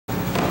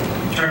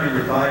Turn in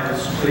your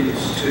Bibles, please,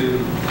 to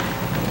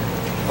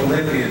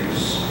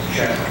Philippians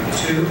chapter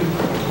 2.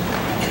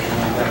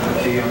 That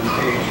would be on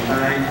page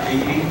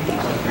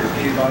 980 of your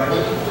P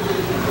Bible.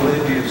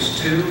 Philippians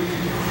 2.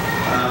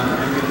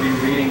 I'm going to be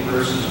reading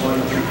verses 1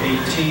 through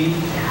 18.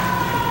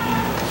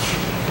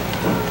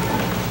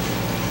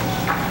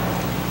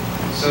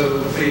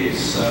 So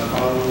please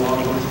follow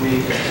along with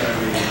me as I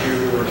read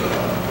here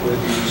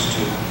Philippians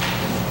 2.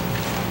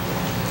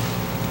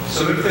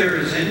 So if there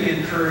is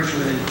any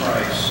encouragement in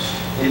Christ,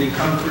 any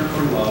comfort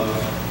from love,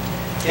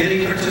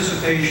 any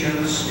participation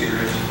in the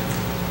Spirit,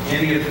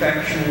 any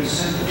affection and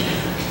sympathy,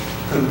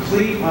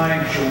 complete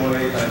my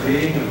joy by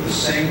being of the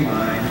same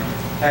mind,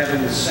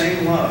 having the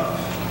same love,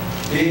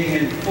 being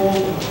in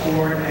full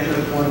accord and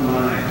of one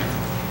mind.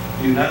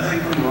 Do nothing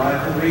from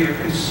rivalry or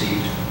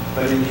conceit,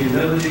 but in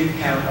humility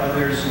count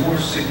others more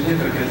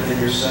significant than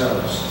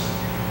yourselves.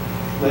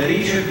 Let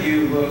each of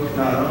you look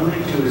not only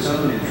to his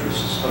own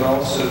interests, but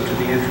also to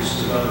the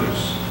interests of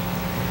others.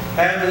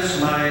 Have this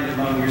mind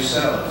among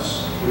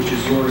yourselves, which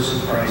is yours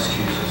in Christ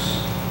Jesus,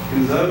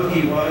 who, though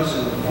he was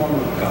in the form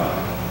of God,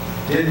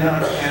 did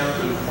not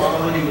count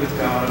equality with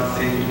God a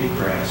thing to be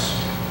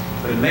grasped,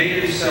 but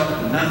made himself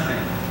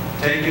nothing,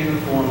 taking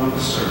the form of a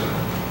servant,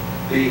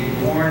 being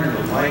born in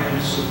the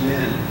likeness of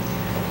men.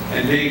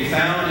 And being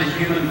found in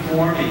human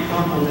form, he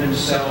humbled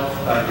himself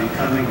by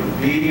becoming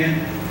obedient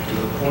to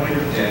the point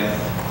of death,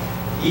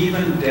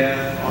 even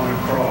death on a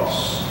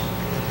cross.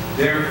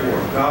 Therefore,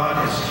 God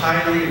has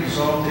highly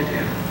exalted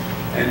him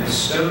and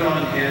bestowed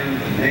on him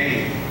the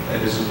name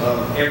that is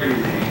above every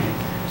name,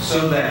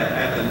 so that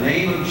at the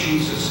name of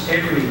Jesus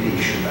every knee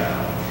should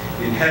bow,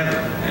 in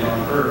heaven and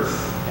on earth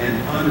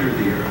and under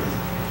the earth,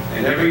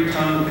 and every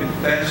tongue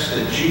confess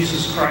that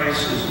Jesus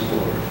Christ is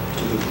Lord,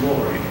 to the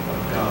glory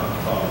of God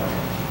Father.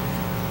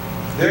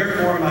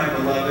 Therefore, my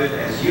beloved,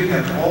 as you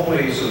have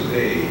always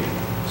obeyed,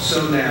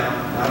 so now,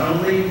 not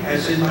only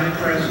as in my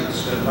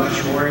presence, but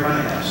much more in my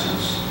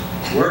absence,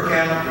 work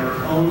out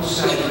your own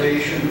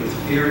salvation with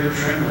fear and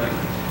trembling,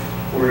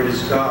 for it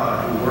is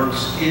God who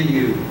works in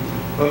you,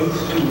 both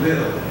to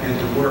will and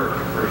to work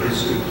for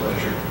his good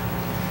pleasure.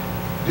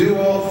 Do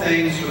all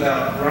things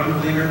without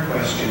grumbling or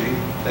questioning,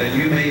 that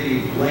you may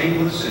be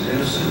blameless and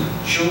innocent,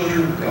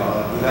 children of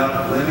God,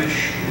 without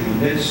blemish, in the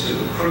midst of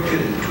a crooked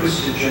and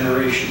twisted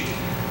generation,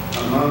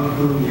 among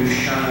whom you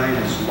shine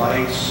as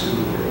lights in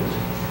the world,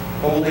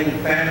 holding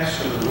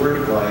fast to the word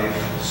of life,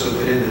 so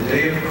that in the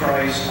day of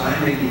Christ I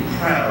may be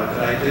proud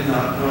that I did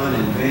not run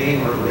in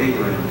vain or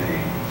labor in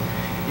vain.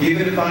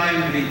 Even if I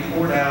am to be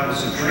poured out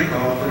as a drink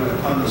offering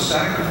upon the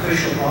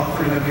sacrificial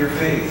offering of your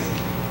faith,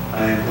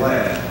 I am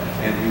glad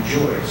and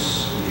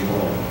rejoice with you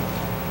all.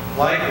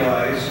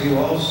 Likewise, you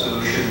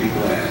also should be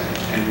glad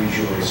and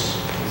rejoice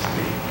with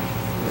me.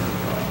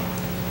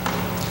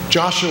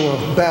 Joshua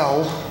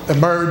Bell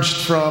emerged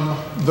from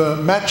the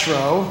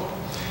metro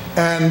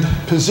and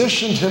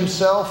positioned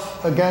himself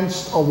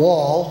against a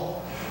wall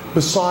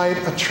beside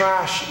a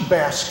trash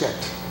basket.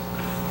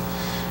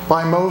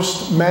 By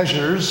most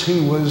measures,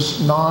 he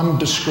was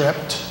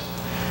nondescript,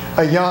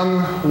 a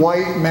young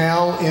white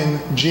male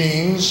in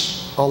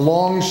jeans, a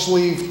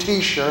long-sleeve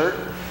t-shirt,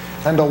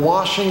 and a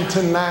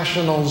Washington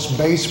Nationals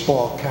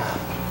baseball cap.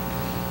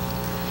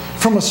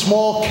 From a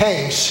small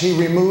case, he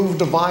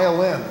removed a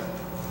violin.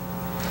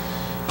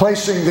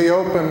 Placing the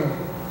open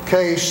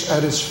case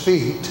at his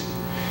feet,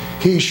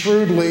 he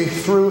shrewdly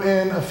threw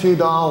in a few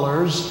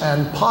dollars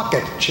and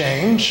pocket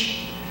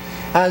change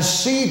as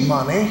seed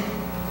money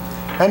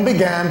and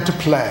began to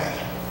play.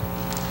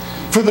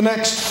 For the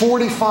next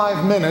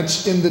 45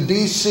 minutes in the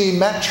D.C.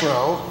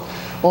 Metro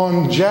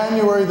on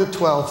January the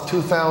 12th,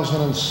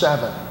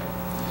 2007,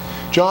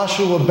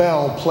 Joshua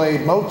Bell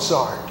played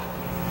Mozart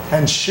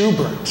and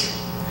Schubert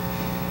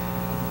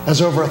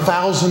as over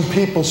 1,000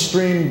 people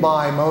streamed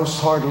by,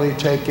 most hardly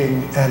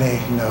taking any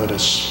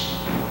notice.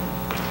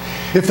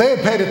 If they had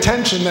paid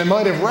attention, they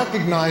might have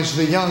recognized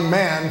the young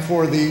man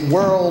for the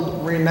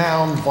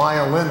world-renowned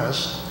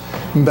violinist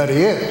that he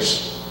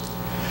is.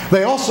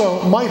 They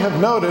also might have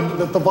noted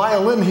that the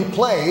violin he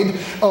played,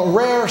 a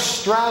rare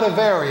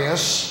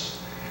Stradivarius,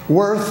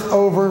 worth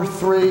over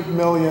 $3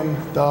 million.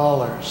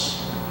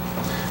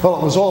 Well,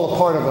 it was all a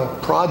part of a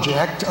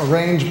project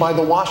arranged by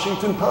the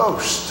Washington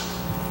Post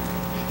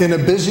in a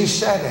busy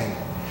setting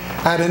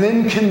at an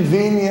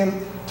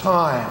inconvenient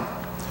time.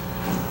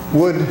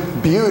 Would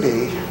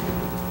beauty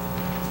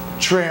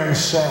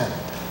transcend?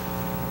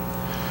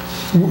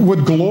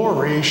 Would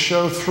glory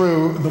show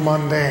through the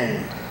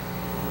mundane?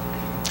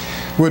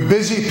 Would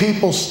busy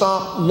people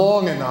stop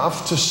long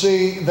enough to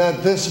see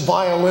that this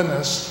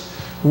violinist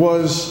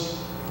was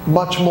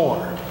much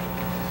more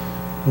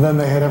than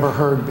they had ever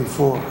heard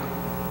before?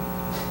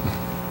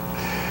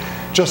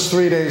 Just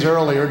 3 days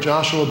earlier,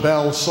 Joshua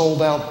Bell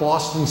sold out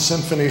Boston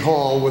Symphony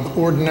Hall with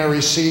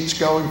ordinary seats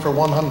going for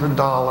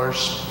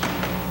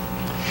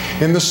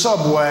 $100. In the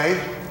subway,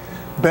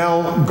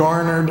 Bell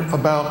garnered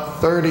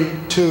about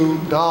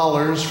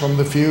 $32 from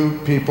the few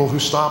people who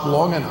stopped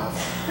long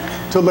enough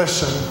to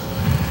listen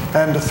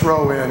and to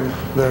throw in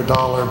their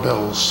dollar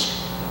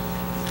bills.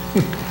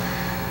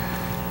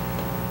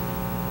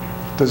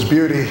 Does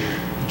beauty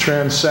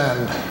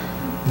transcend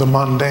the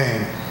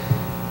mundane?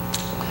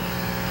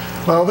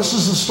 Well, this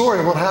is the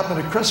story of what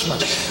happened at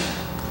Christmas.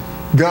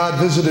 God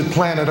visited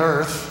planet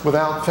Earth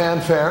without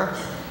fanfare.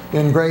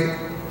 In great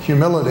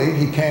humility,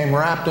 he came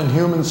wrapped in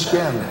human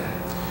skin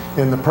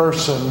in the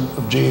person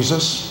of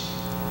Jesus.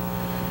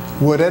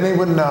 Would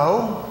anyone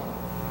know?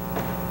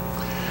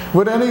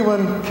 Would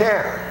anyone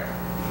care?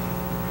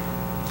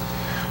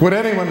 Would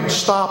anyone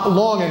stop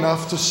long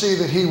enough to see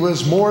that he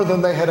was more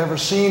than they had ever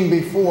seen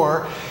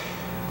before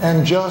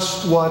and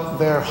just what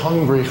their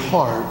hungry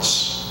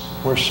hearts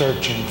were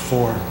searching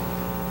for?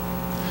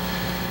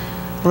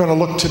 We're going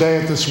to look today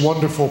at this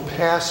wonderful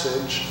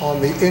passage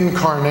on the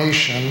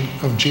incarnation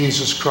of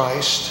Jesus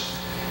Christ.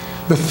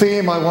 The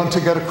theme I want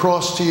to get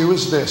across to you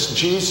is this: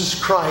 Jesus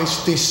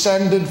Christ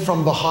descended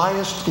from the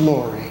highest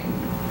glory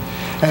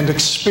and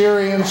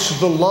experienced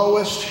the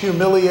lowest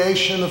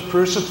humiliation of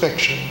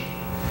crucifixion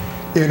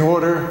in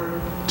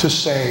order to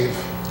save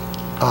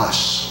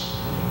us.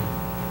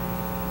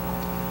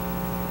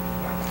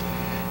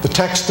 The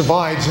text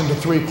divides into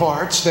three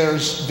parts.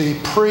 There's the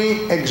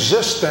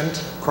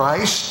pre-existent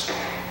Christ.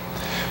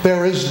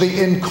 There is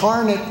the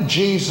incarnate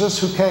Jesus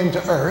who came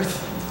to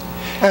earth.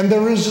 And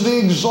there is the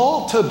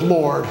exalted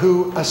Lord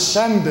who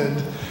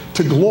ascended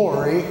to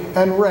glory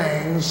and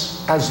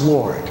reigns as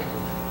Lord.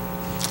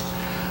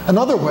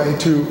 Another way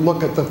to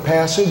look at the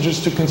passage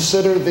is to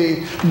consider the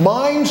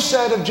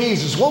mindset of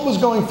Jesus. What was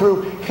going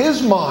through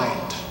his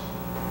mind?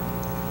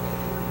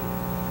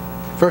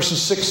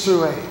 Verses 6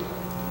 through 8.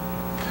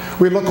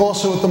 We look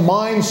also at the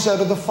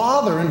mindset of the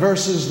Father in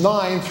verses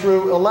 9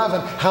 through 11.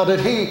 How did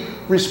he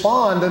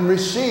respond and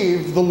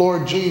receive the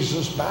Lord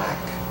Jesus back?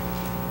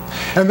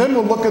 And then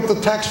we'll look at the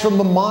text from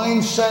the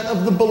mindset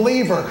of the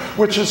believer,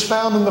 which is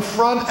found in the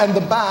front and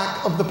the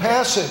back of the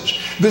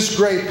passage. This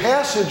great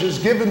passage is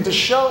given to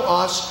show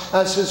us,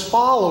 as his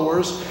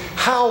followers,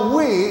 how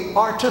we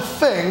are to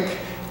think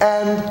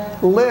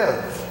and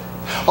live.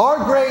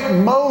 Our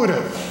great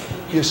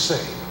motive, you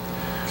see,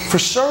 for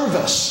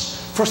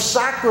service, for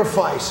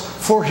sacrifice,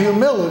 for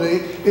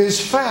humility,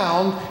 is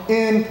found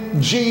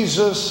in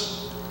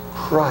Jesus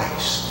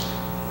Christ.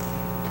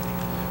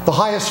 The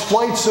highest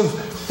flights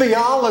of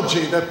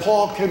theology that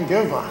Paul can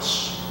give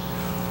us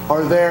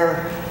are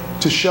there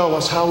to show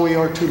us how we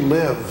are to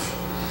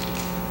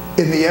live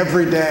in the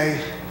everyday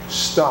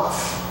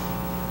stuff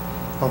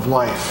of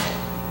life.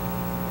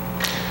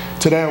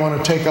 Today I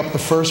want to take up the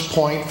first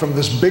point from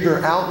this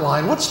bigger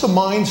outline. What's the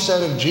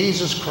mindset of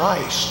Jesus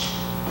Christ,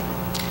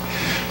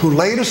 who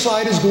laid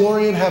aside his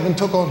glory in heaven,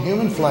 took on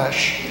human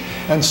flesh,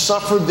 and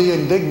suffered the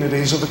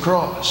indignities of the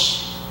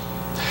cross?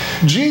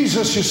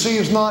 Jesus, you see,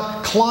 is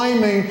not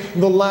climbing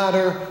the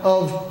ladder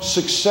of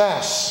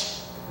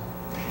success.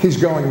 He's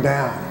going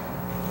down.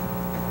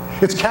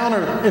 It's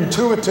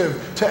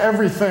counterintuitive to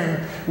everything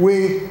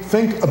we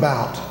think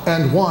about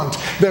and want.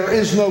 There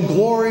is no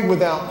glory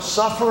without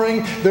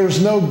suffering.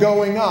 There's no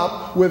going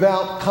up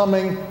without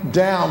coming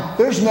down.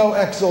 There's no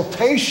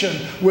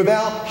exaltation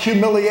without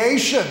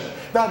humiliation.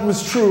 That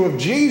was true of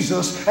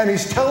Jesus, and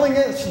he's telling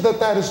us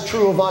that that is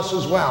true of us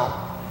as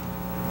well.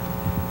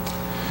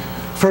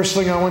 First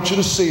thing I want you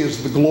to see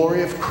is the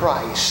glory of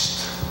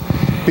Christ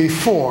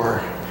before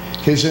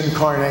his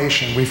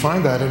incarnation. We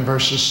find that in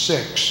verses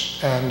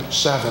 6 and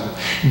 7.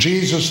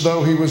 Jesus,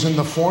 though he was in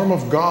the form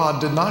of God,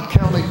 did not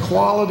count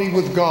equality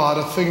with God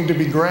a thing to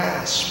be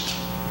grasped,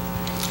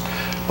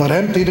 but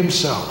emptied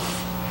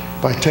himself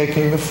by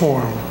taking the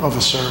form of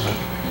a servant.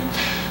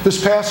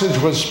 This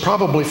passage was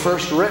probably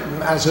first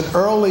written as an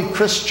early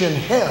Christian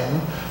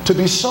hymn to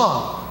be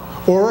sung,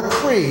 or a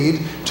creed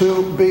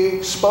to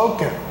be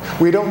spoken.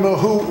 We don't know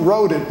who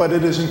wrote it, but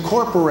it is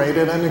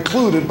incorporated and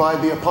included by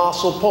the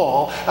Apostle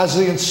Paul as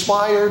the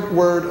inspired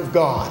Word of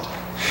God.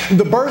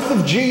 The birth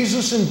of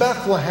Jesus in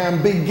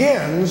Bethlehem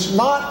begins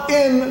not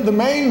in the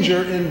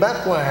manger in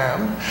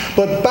Bethlehem,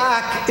 but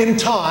back in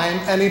time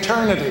and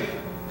eternity.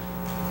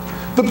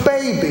 The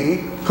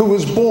baby who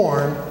was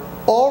born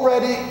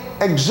already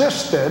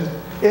existed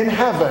in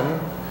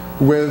heaven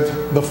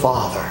with the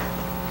Father.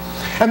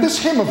 And this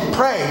hymn of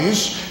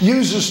praise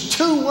uses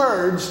two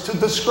words to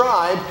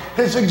describe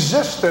his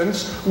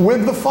existence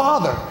with the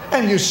Father.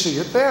 And you see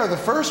it there. The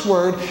first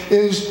word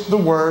is the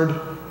word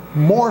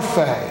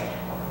morphe.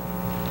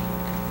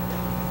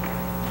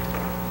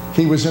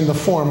 He was in the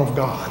form of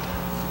God.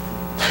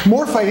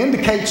 Morphe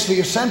indicates the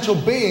essential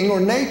being or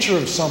nature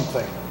of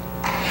something.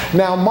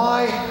 Now,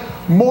 my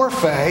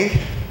morphe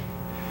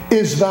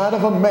is that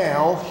of a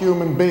male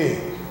human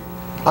being.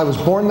 I was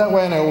born that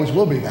way and I always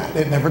will be that.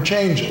 It never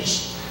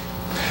changes.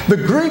 The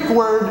Greek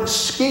word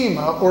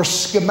schema or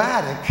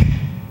schematic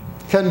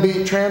can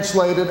be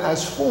translated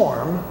as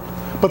form,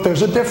 but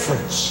there's a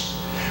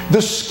difference.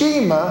 The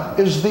schema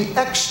is the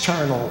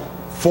external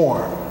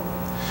form.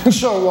 And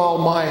so while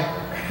my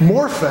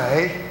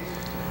morphe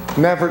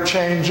never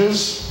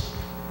changes,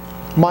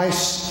 my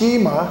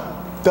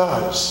schema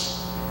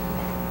does,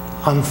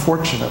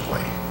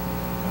 unfortunately.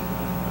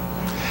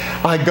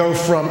 I go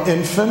from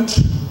infant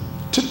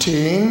to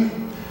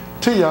teen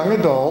to young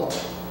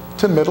adult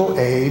to middle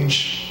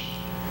age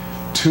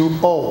to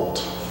old.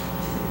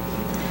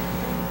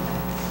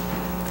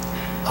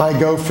 I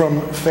go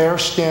from fair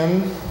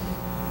skin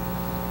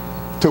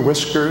to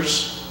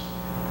whiskers.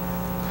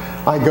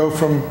 I go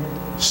from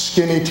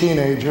skinny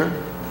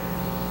teenager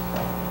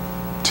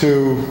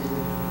to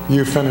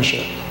you finish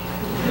it.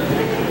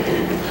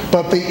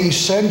 But the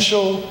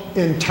essential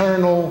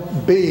internal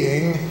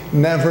being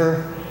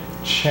never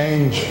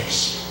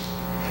changes.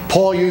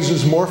 Paul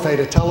uses morphe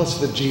to tell us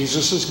that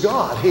Jesus is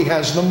God. He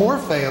has the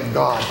morphe of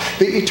God,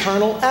 the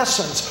eternal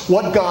essence.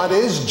 What God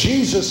is,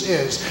 Jesus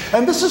is.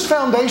 And this is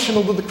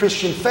foundational to the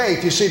Christian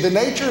faith. You see, the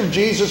nature of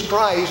Jesus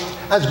Christ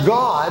as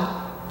God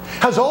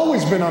has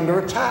always been under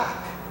attack.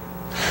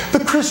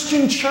 The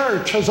Christian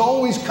church has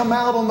always come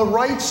out on the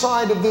right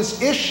side of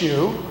this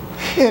issue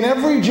in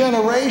every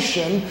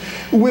generation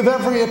with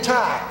every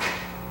attack.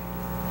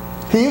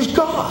 He is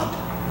God.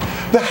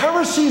 The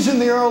heresies in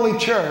the early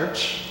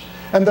church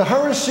and the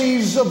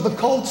heresies of the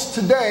cults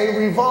today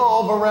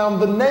revolve around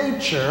the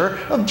nature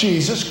of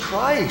Jesus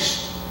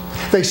Christ.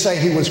 They say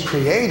he was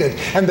created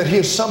and that he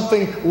is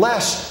something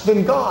less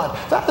than God.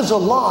 That is a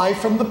lie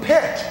from the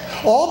pit.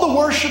 All the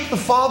worship the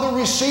Father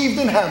received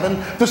in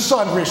heaven, the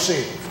Son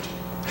received.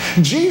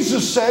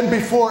 Jesus said,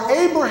 before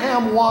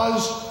Abraham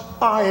was,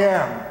 I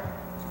am.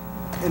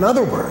 In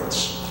other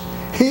words,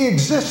 he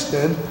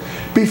existed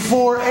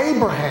before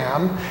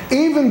Abraham,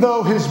 even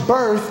though his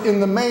birth in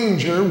the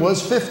manger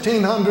was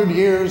 1,500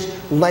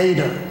 years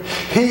later.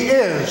 He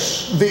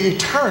is the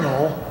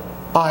eternal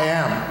I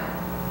am.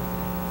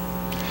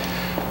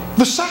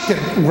 The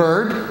second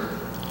word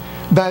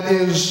that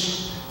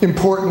is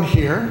important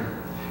here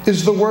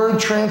is the word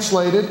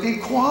translated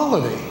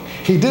equality.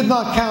 He did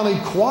not count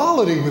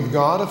equality with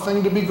God a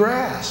thing to be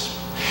grasped.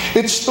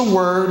 It's the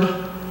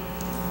word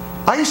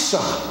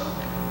Isa,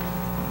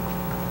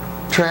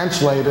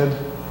 translated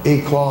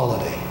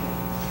equality.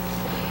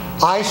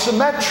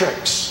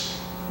 Isometrics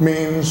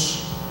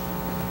means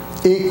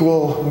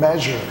equal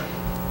measure.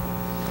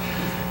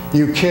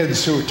 You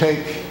kids who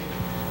take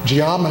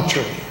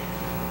geometry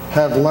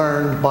have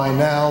learned by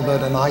now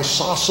that an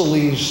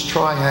isosceles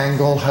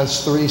triangle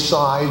has 3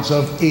 sides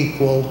of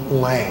equal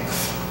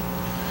length.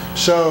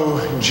 So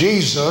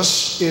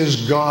Jesus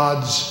is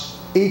God's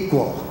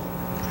equal.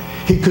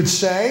 He could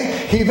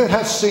say, he that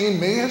hath seen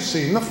me has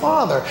seen the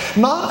Father.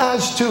 Not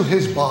as to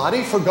his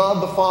body, for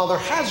God the Father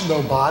has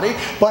no body,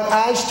 but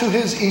as to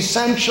his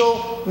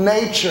essential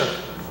nature.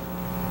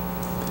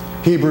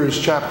 Hebrews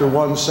chapter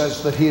 1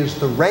 says that he is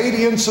the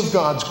radiance of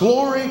God's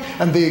glory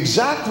and the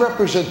exact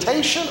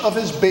representation of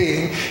his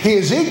being. He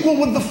is equal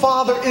with the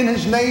Father in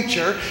his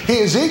nature. He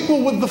is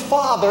equal with the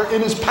Father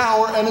in his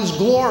power and his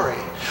glory.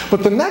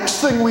 But the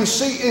next thing we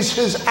see is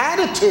his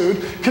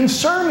attitude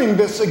concerning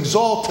this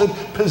exalted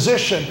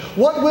position.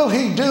 What will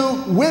he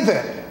do with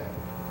it?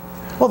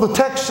 Well, the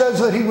text says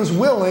that he was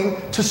willing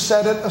to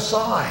set it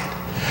aside.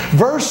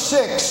 Verse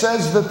 6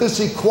 says that this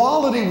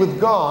equality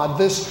with God,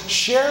 this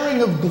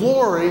sharing of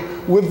glory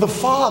with the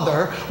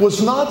Father,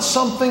 was not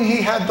something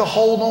he had to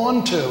hold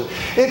on to.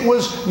 It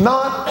was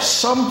not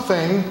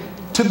something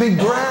to be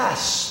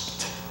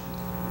grasped.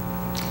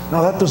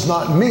 Now, that does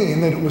not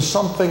mean that it was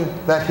something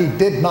that he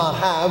did not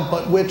have,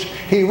 but which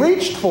he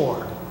reached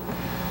for.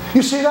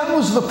 You see, that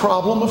was the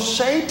problem of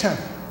Satan,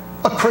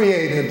 a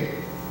created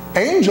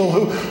angel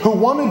who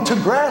wanted to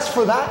grasp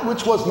for that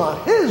which was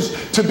not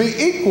his, to be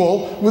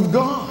equal with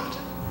God.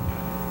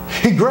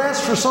 He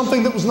grasped for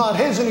something that was not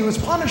his, and he was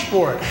punished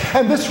for it.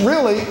 And this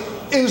really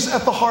is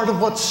at the heart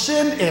of what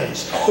sin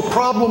is. The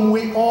problem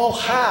we all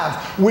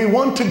have. We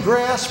want to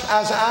grasp,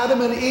 as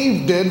Adam and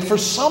Eve did, for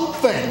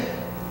something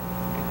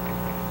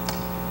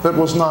that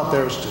was not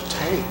theirs to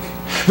take.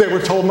 They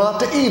were told not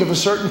to eat of a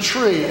certain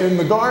tree in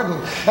the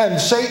garden. And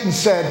Satan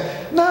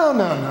said, no,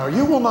 no, no,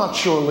 you will not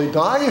surely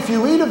die. If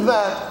you eat of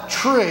that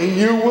tree,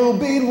 you will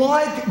be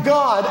like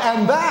God.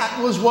 And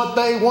that was what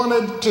they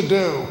wanted to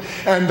do.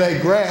 And they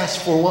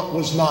grasped for what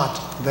was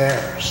not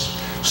theirs.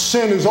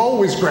 Sin is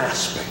always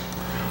grasping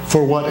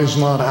for what is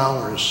not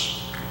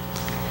ours.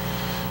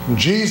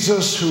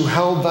 Jesus, who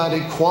held that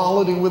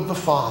equality with the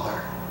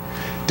Father,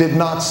 did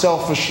not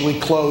selfishly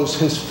close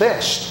his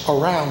fist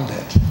around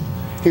it.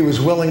 He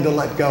was willing to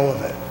let go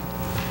of it.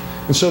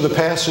 And so the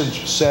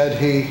passage said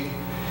he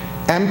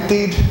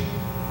emptied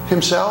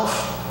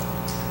himself.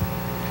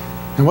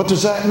 And what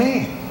does that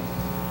mean?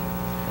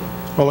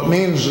 Well, it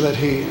means that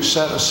he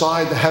set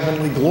aside the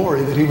heavenly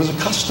glory that he was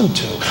accustomed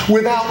to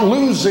without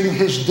losing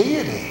his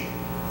deity.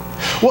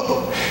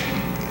 Well,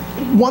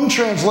 one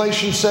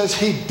translation says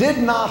he did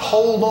not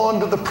hold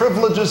on to the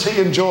privileges he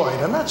enjoyed.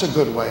 And that's a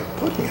good way of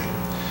putting it.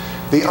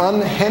 The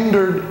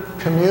unhindered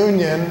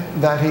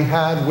communion that he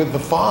had with the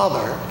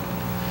Father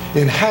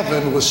in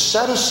heaven was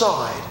set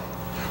aside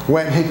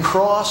when he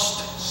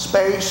crossed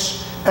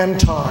space and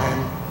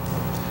time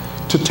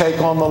to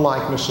take on the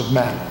likeness of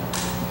men.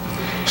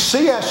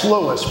 C.S.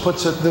 Lewis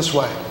puts it this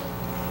way: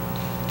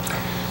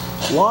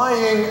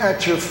 lying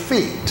at your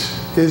feet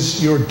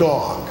is your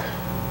dog.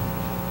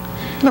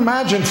 And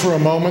imagine for a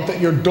moment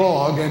that your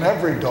dog, and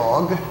every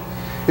dog,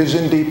 is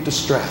in deep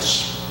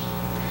distress.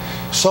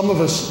 Some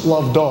of us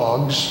love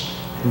dogs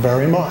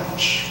very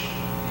much.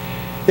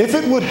 If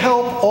it would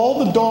help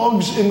all the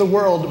dogs in the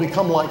world to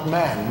become like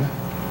men,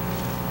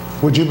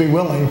 would you be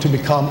willing to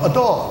become a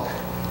dog?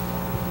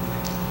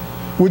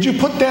 Would you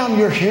put down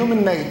your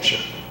human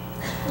nature?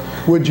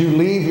 Would you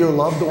leave your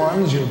loved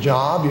ones, your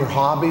job, your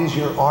hobbies,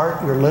 your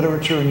art, your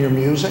literature, and your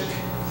music,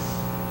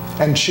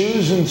 and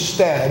choose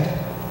instead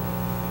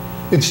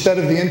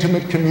of the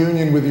intimate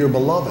communion with your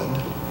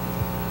beloved,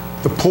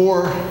 the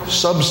poor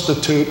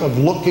substitute of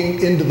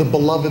looking into the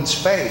beloved's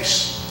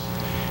face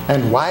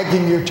and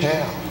wagging your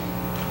tail,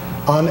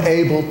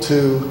 unable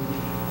to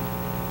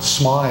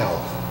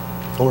smile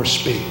or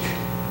speak?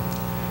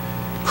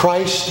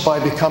 Christ, by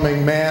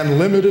becoming man,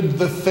 limited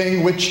the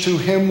thing which to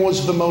him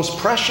was the most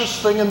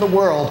precious thing in the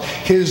world,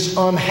 his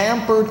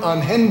unhampered,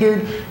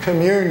 unhindered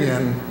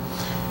communion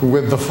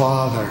with the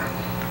Father.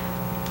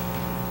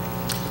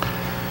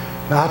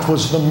 That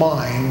was the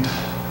mind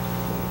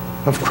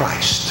of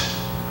Christ.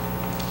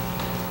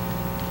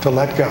 To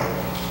let go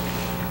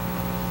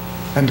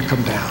and to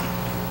come down.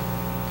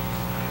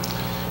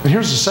 And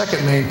here's the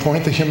second main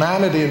point, the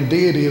humanity and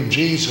deity of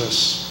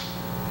Jesus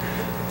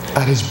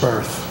at his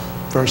birth.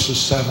 Verses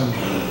 7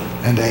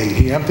 and 8.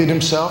 He emptied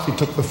himself. He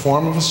took the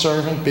form of a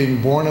servant,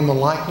 being born in the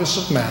likeness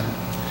of men.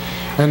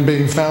 And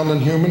being found in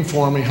human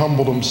form, he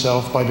humbled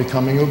himself by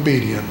becoming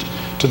obedient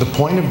to the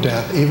point of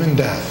death, even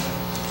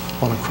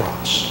death on a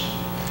cross.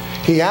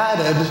 He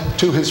added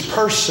to his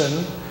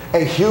person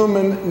a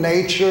human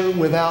nature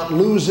without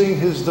losing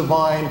his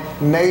divine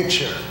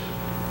nature.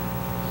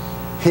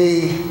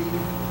 He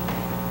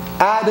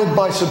added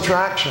by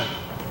subtraction.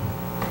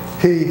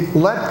 He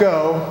let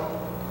go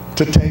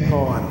to take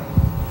on.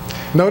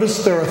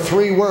 Notice there are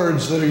three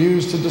words that are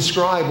used to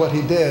describe what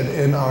he did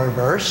in our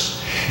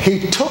verse. He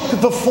took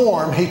the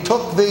form, he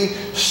took the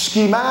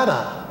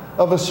schemata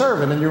of a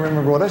servant. And you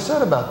remember what I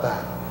said about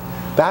that.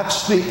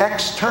 That's the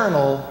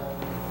external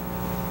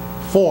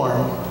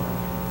form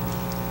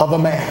of a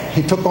man.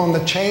 He took on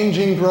the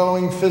changing,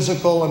 growing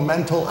physical and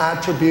mental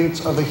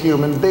attributes of a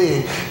human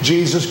being.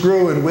 Jesus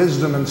grew in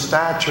wisdom and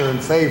stature and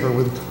favor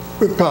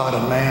with God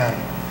and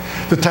man.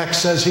 The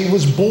text says he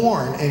was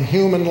born in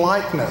human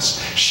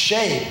likeness,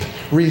 shape,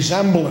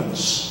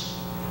 resemblance.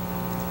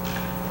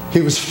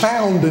 He was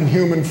found in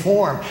human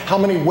form. How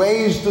many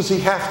ways does he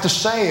have to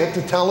say it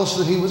to tell us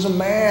that he was a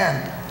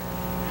man?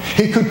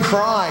 He could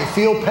cry,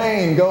 feel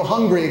pain, go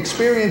hungry,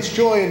 experience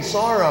joy and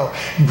sorrow,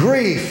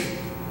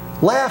 grief,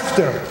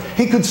 laughter.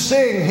 He could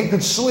sing, he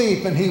could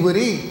sleep, and he would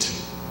eat.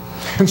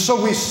 And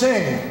so we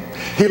sing.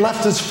 He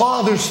left his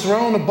Father's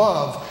throne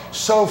above,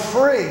 so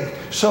free,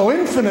 so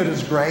infinite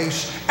is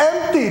grace,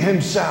 emptied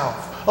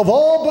himself of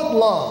all but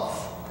love,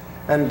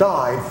 and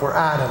died for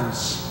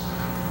Adam's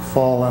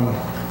fallen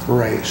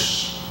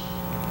race.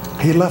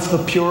 He left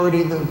the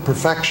purity, the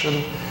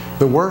perfection,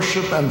 the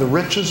worship, and the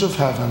riches of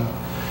heaven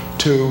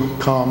to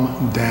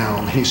come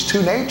down. He's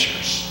two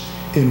natures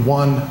in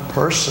one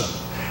person.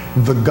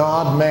 The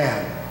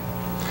God-man,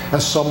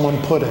 as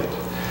someone put it,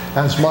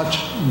 as much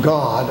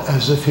God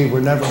as if he were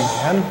never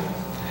man,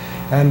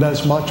 and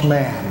as much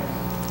man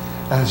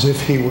as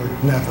if he were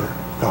never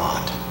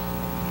God.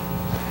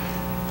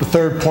 The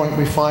third point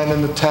we find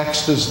in the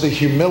text is the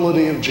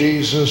humility of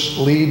Jesus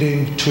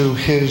leading to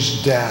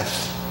his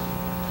death.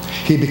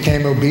 He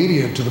became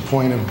obedient to the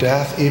point of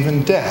death,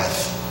 even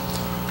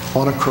death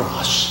on a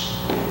cross.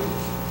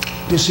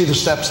 Do you see the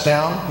steps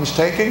down he's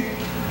taking?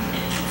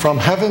 From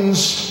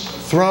heaven's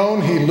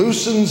throne, he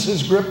loosens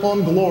his grip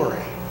on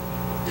glory.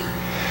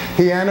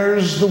 He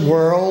enters the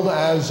world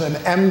as an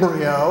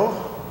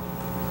embryo,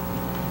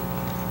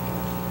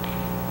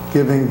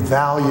 giving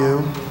value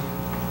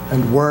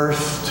and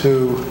worth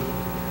to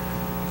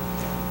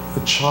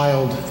the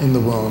child in the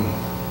womb.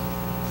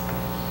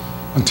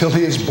 Until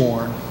he is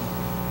born,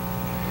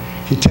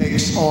 he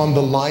takes on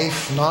the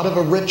life, not of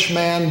a rich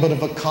man, but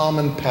of a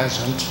common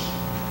peasant.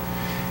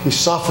 He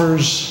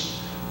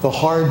suffers the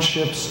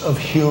hardships of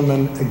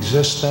human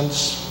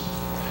existence.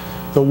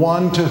 The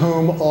one to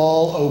whom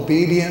all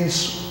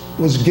obedience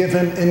was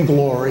given in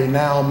glory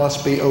now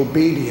must be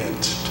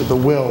obedient to the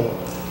will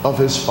of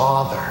his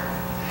Father.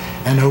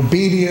 An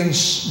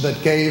obedience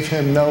that gave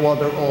him no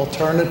other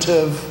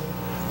alternative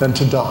than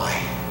to die.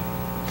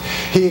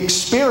 He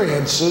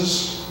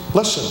experiences,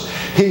 listen,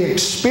 he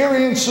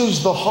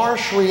experiences the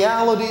harsh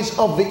realities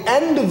of the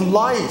end of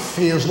life.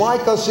 He is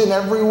like us in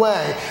every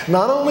way,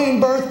 not only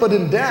in birth but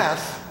in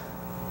death.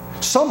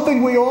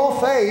 Something we all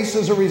face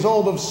as a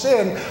result of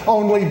sin,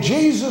 only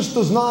Jesus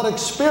does not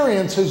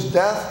experience his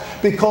death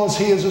because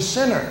he is a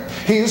sinner.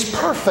 He is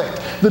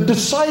perfect. The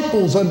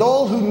disciples and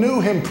all who knew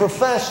him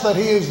profess that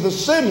he is the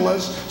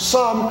sinless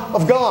Son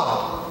of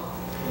God.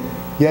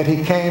 Yet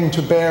he came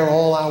to bear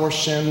all our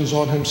sins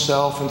on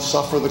himself and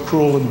suffer the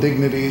cruel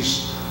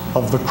indignities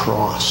of the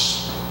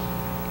cross.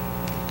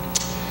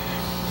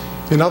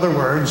 In other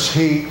words,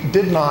 he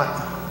did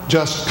not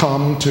just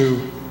come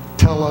to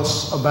tell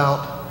us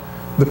about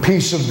the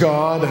peace of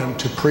God and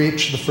to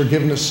preach the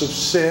forgiveness of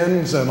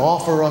sins and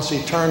offer us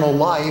eternal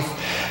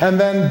life and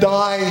then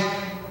die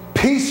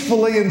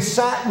peacefully in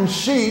satin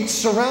sheets,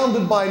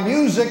 surrounded by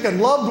music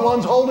and loved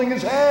ones holding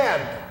his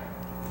hand.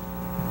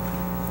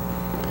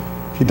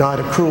 He died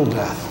a cruel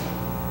death.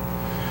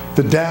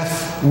 The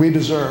death we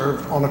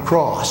deserved on a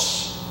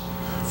cross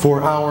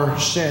for our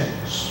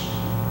sins.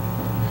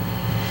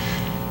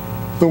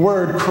 The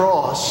word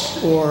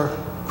cross or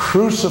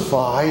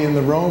crucify in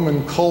the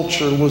Roman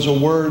culture was a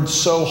word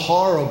so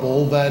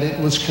horrible that it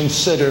was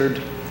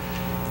considered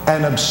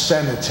an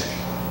obscenity.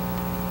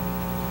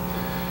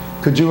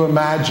 Could you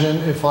imagine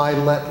if I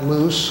let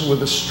loose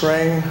with a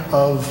string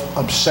of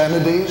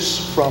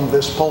obscenities from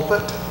this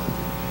pulpit?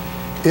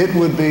 It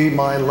would be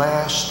my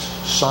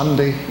last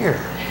Sunday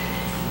here.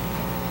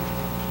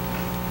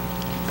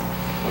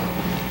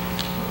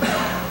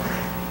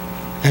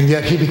 And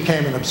yet he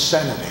became an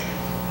obscenity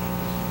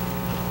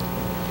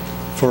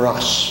for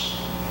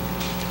us.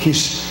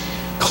 He's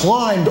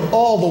climbed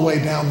all the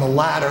way down the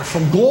ladder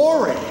from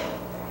glory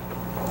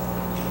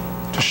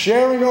to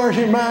sharing our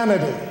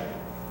humanity,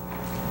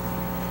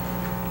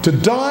 to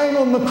dying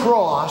on the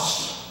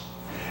cross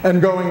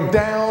and going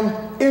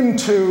down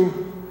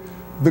into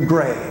the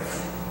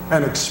grave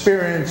and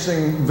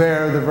experiencing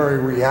there the very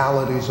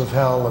realities of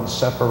hell and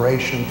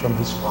separation from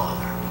his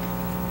Father.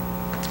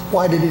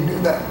 Why did he do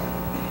that?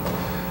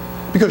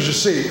 Because you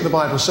see, the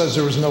Bible says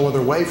there was no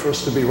other way for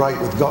us to be right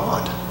with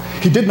God.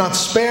 He did not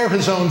spare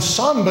his own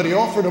Son, but he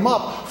offered him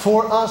up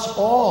for us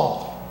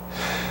all.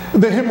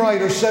 The hymn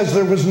writer says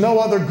there was no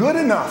other good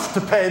enough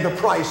to pay the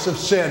price of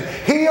sin.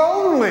 He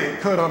only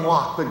could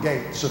unlock the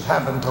gates of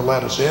heaven to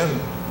let us in.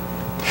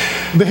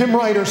 The hymn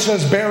writer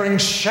says, bearing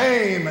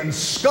shame and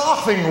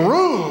scoffing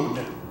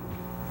rude,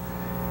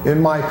 in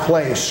my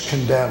place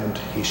condemned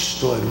he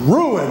stood.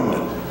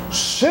 Ruined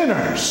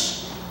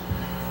sinners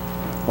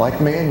like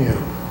me and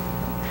you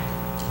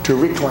to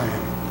reclaim.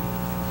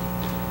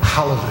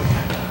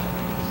 Hallelujah.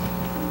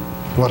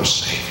 What a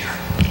Savior.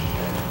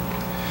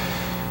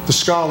 The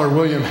scholar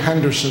William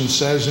Henderson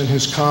says in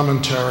his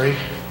commentary,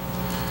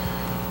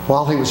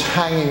 while he was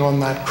hanging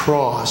on that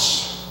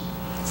cross,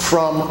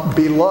 from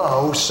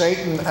below,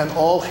 Satan and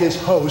all his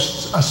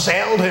hosts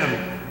assailed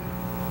him.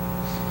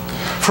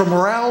 From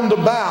round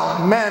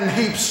about, men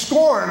heaped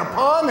scorn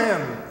upon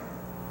him.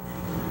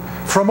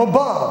 From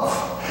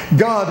above,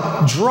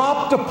 God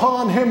dropped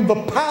upon him the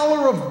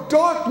pallor of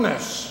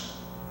darkness,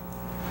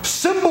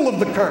 symbol of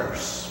the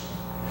curse.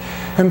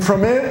 And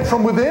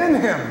from within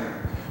him,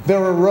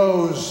 there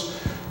arose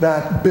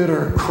that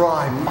bitter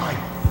cry, my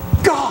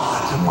God,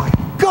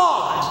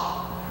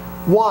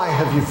 why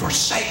have you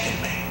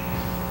forsaken me?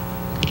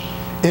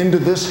 Into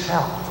this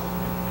hell,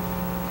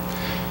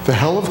 the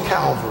hell of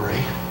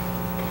Calvary,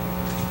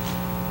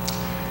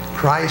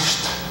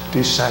 Christ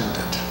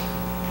descended.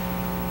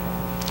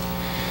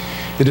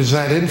 It is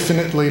that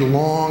infinitely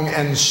long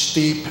and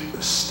steep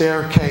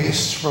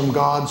staircase from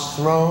God's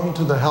throne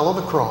to the hell of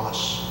the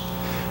cross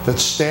that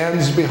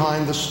stands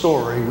behind the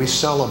story we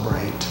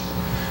celebrate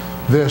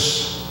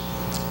this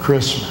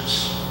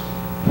Christmas.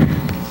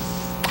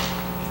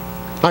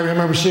 I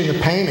remember seeing a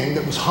painting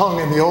that was hung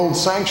in the old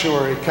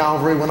sanctuary at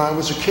Calvary when I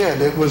was a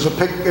kid. It was a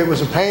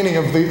painting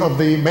of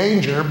the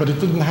manger, but it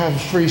didn't have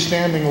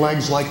freestanding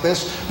legs like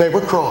this. They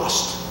were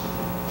crossed.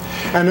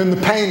 And in the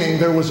painting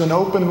there was an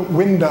open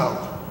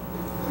window.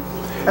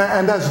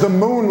 And as the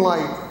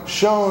moonlight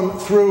shone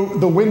through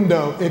the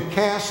window, it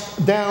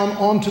cast down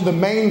onto the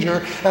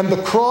manger, and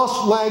the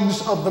cross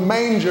legs of the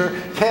manger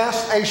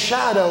cast a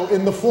shadow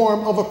in the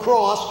form of a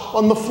cross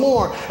on the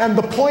floor. And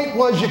the point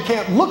was, you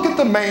can't look at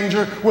the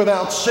manger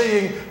without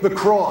seeing the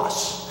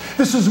cross.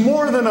 This is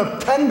more than a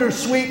tender,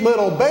 sweet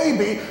little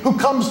baby who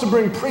comes to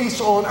bring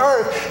peace on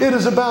earth. It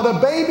is about a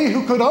baby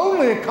who could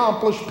only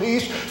accomplish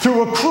peace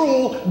through a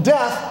cruel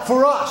death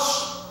for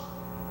us.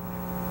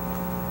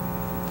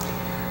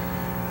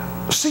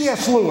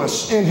 C.S.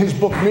 Lewis, in his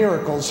book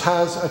Miracles,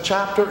 has a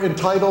chapter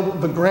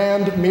entitled The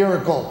Grand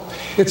Miracle.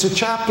 It's a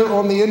chapter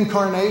on the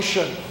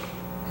Incarnation.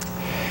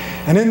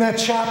 And in that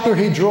chapter,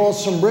 he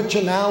draws some rich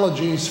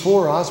analogies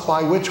for us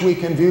by which we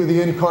can view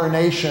the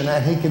Incarnation,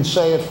 and he can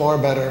say it far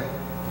better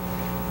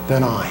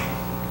than I.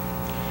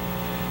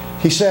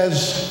 He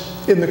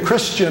says, in the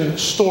Christian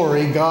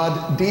story,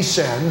 God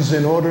descends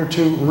in order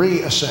to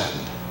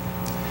reascend.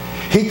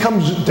 He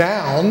comes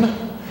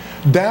down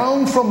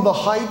from the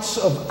heights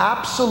of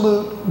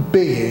absolute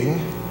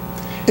being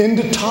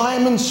into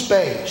time and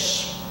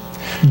space,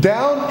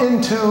 down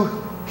into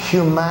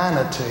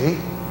humanity,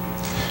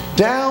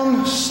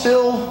 down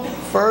still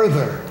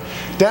further,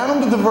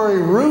 down to the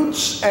very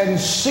roots and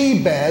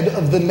seabed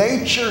of the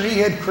nature he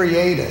had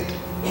created.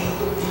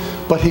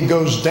 But he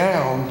goes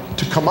down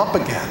to come up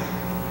again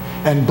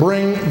and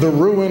bring the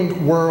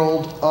ruined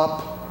world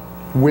up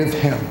with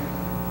him.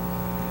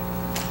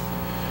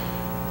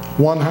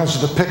 One has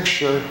the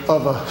picture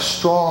of a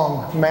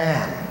strong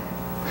man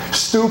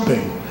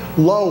stooping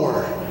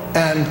lower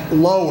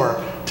and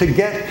lower to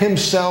get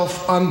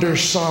himself under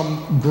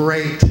some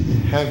great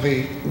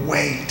heavy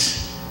weight.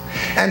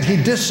 And he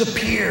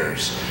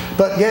disappears,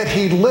 but yet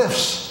he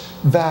lifts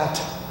that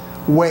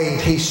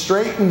weight, he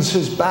straightens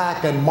his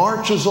back and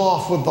marches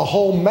off with the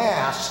whole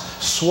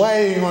mass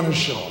swaying on his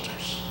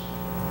shoulders.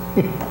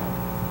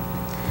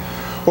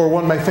 Or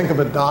one may think of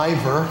a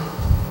diver,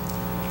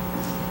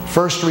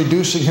 first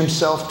reducing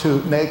himself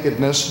to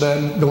nakedness,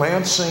 then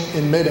glancing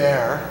in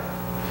midair,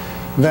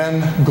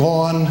 then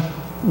gone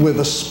with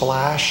a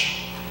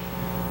splash,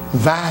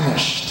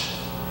 vanished,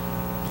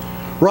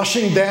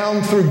 rushing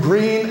down through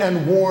green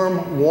and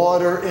warm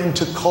water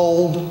into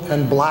cold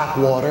and black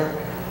water,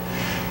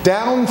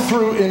 down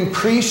through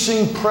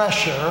increasing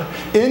pressure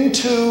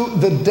into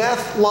the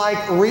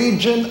death-like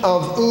region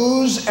of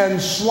ooze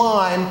and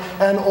slime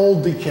and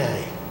old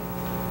decay.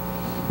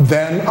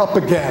 Then up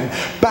again,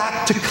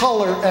 back to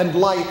color and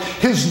light,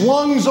 his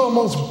lungs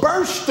almost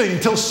bursting,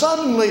 till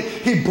suddenly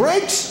he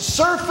breaks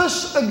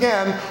surface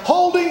again,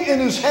 holding in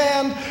his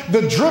hand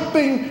the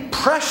dripping,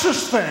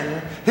 precious thing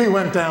he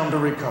went down to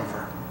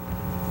recover.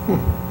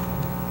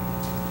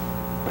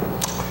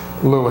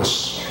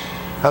 Lewis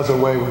has a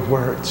way with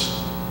words.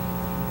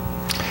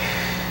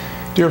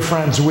 Dear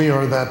friends, we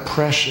are that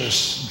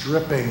precious,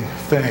 dripping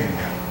thing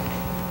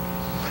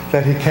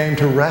that he came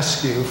to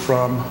rescue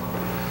from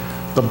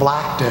the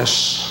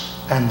blackness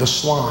and the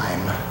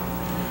slime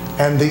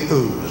and the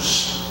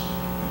ooze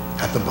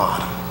at the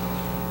bottom.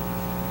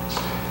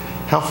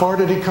 How far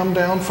did he come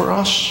down for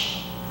us?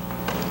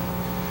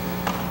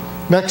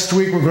 Next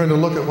week, we're going to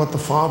look at what the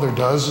Father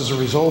does as a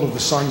result of the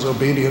Son's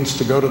obedience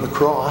to go to the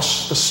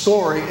cross. The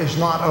story is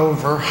not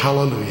over,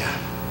 hallelujah.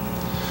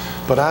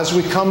 But as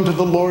we come to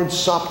the Lord's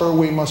Supper,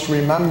 we must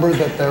remember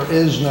that there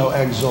is no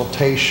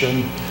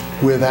exaltation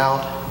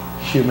without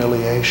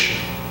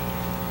humiliation.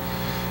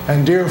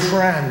 And dear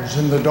friends,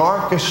 in the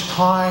darkest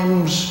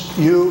times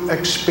you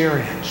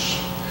experience,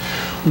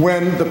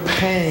 when the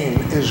pain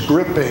is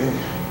gripping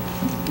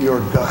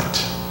your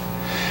gut,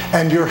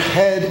 and your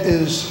head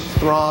is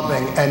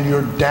throbbing, and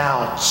your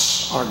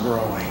doubts are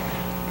growing,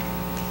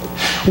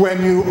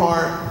 when you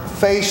are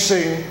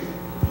facing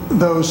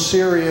those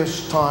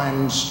serious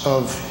times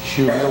of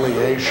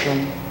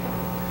humiliation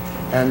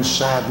and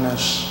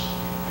sadness,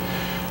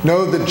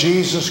 know that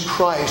Jesus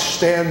Christ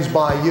stands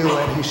by you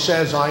and he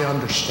says, I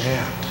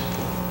understand.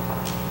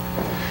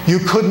 You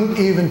couldn't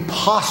even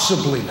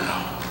possibly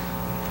know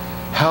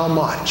how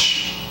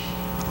much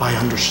I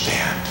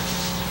understand,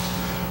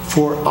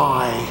 for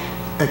I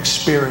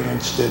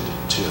experienced it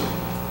too,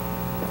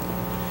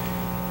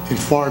 in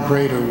far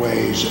greater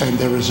ways. And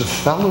there is a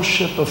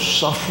fellowship of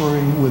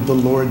suffering with the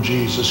Lord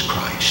Jesus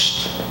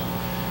Christ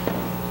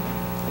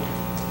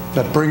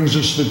that brings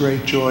us the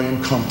great joy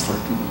and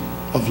comfort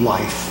of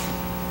life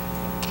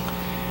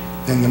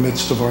in the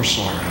midst of our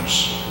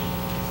sorrows.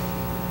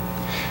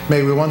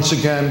 May we once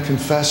again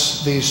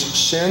confess these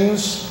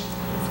sins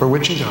for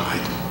which he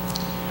died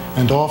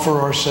and offer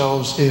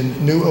ourselves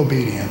in new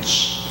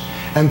obedience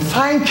and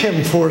thank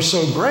him for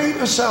so great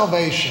a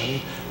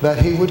salvation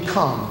that he would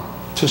come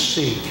to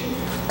seek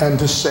and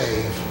to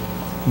save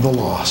the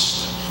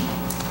lost.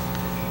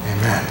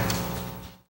 Amen.